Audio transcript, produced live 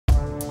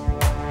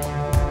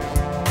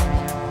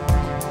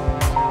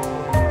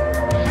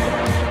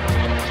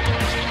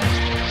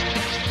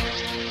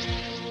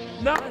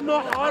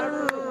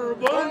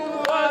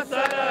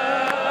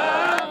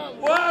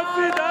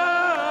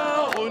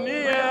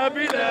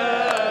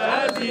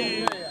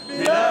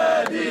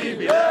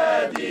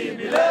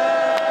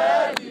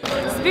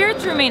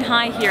Tensions remain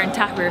high here in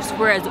Tahrir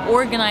Square as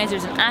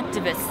organizers and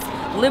activists,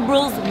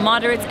 liberals,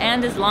 moderates,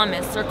 and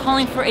Islamists are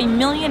calling for a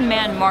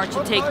million-man march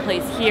to take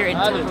place here in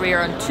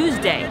Tahrir on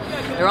Tuesday.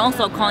 They're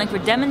also calling for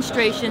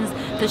demonstrations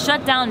to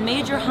shut down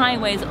major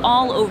highways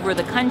all over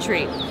the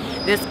country.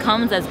 This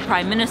comes as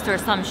Prime Minister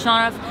Sam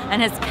Sharaf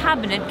and his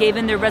cabinet gave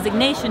in their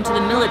resignation to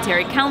the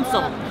military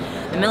council.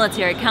 The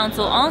military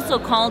council also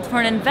called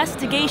for an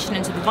investigation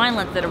into the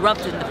violence that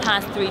erupted in the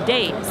past 3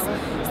 days,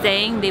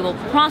 saying they will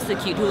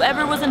prosecute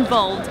whoever was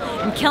involved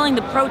in killing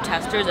the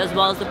protesters as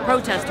well as the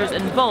protesters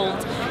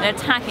involved in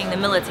attacking the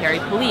military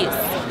police.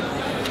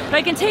 But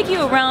I can take you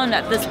around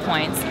at this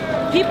point.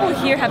 People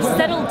here have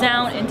settled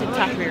down into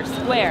Tahrir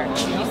Square.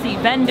 You see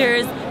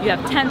vendors, you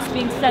have tents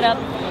being set up,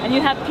 and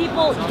you have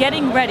people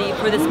getting ready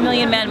for this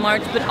million-man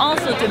march, but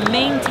also to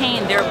maintain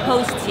their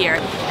posts here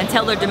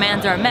until their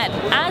demands are met.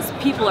 As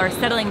people are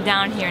settling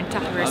down here in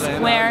Tahrir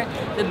Square,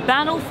 the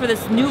battle for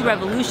this new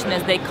revolution,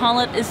 as they call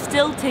it, is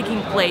still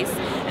taking place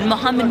in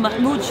Mohammed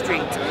Mahmoud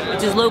Street,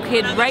 which is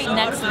located right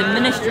next to the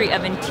Ministry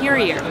of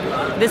Interior.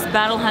 This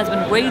battle has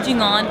been raging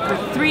on for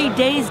 3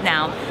 days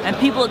now, and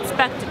people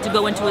expect it to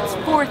go into its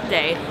 4th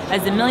day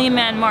as the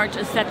Million-Man March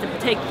is set to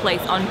take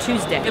place on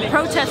Tuesday. The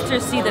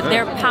protesters see that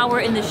their power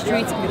in the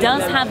streets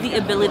does have the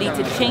ability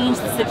to change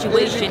the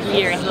situation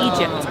here in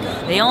Egypt.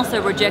 They also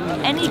reject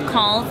any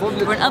calls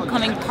for an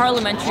upcoming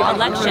parliamentary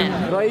election.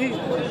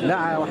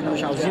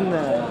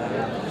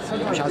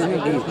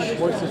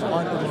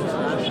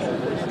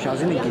 مش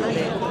عاوزين الجيش.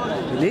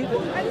 ليه؟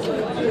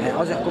 يعني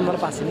عاوز يحكمنا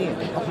 4 سنين،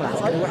 الحكم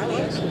العسكري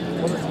وحش.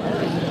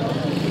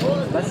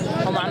 بس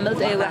هم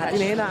عملت ايه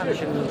قاعدين هنا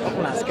علشان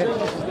الحكم العسكري.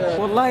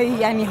 والله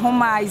يعني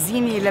هم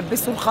عايزين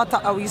يلبسوا الخطأ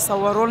او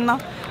يصوروا لنا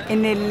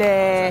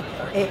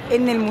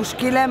ان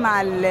المشكلة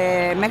مع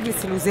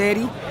المجلس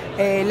الوزاري،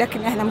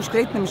 لكن احنا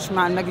مشكلتنا مش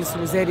مع المجلس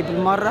الوزاري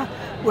بالمرة،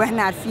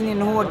 واحنا عارفين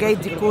ان هو جاي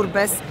ديكور،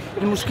 بس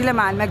المشكلة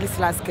مع المجلس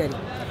العسكري.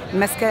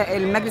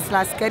 المجلس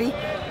العسكري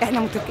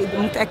احنا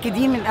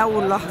متأكدين من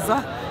اول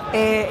لحظة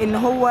ان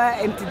هو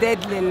امتداد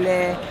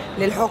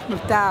للحكم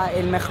بتاع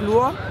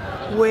المخلوع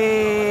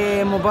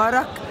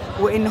ومبارك،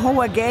 وان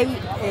هو جاي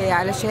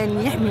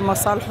علشان يحمي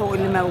مصالحه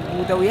اللي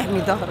موجودة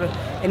ويحمي ظهر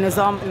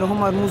النظام اللي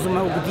هم رموزه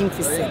موجودين في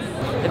السجن.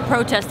 The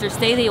protesters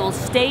say they will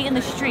stay in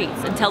the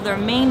streets until their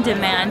main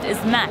demand is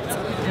met,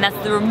 and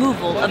that's the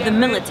removal of the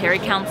military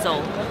council.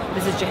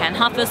 This is Jahan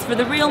Hafiz for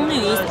The Real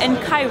News in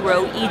Cairo,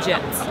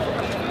 Egypt.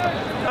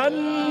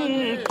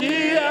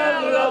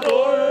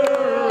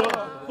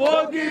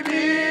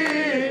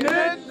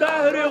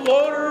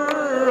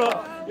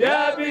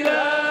 يا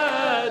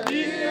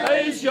بلادي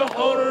عيش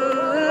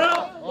حرة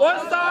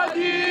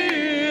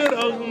واسعدي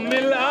رغم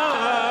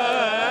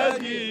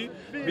الأعادي.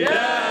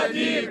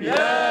 بلادي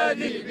بلادي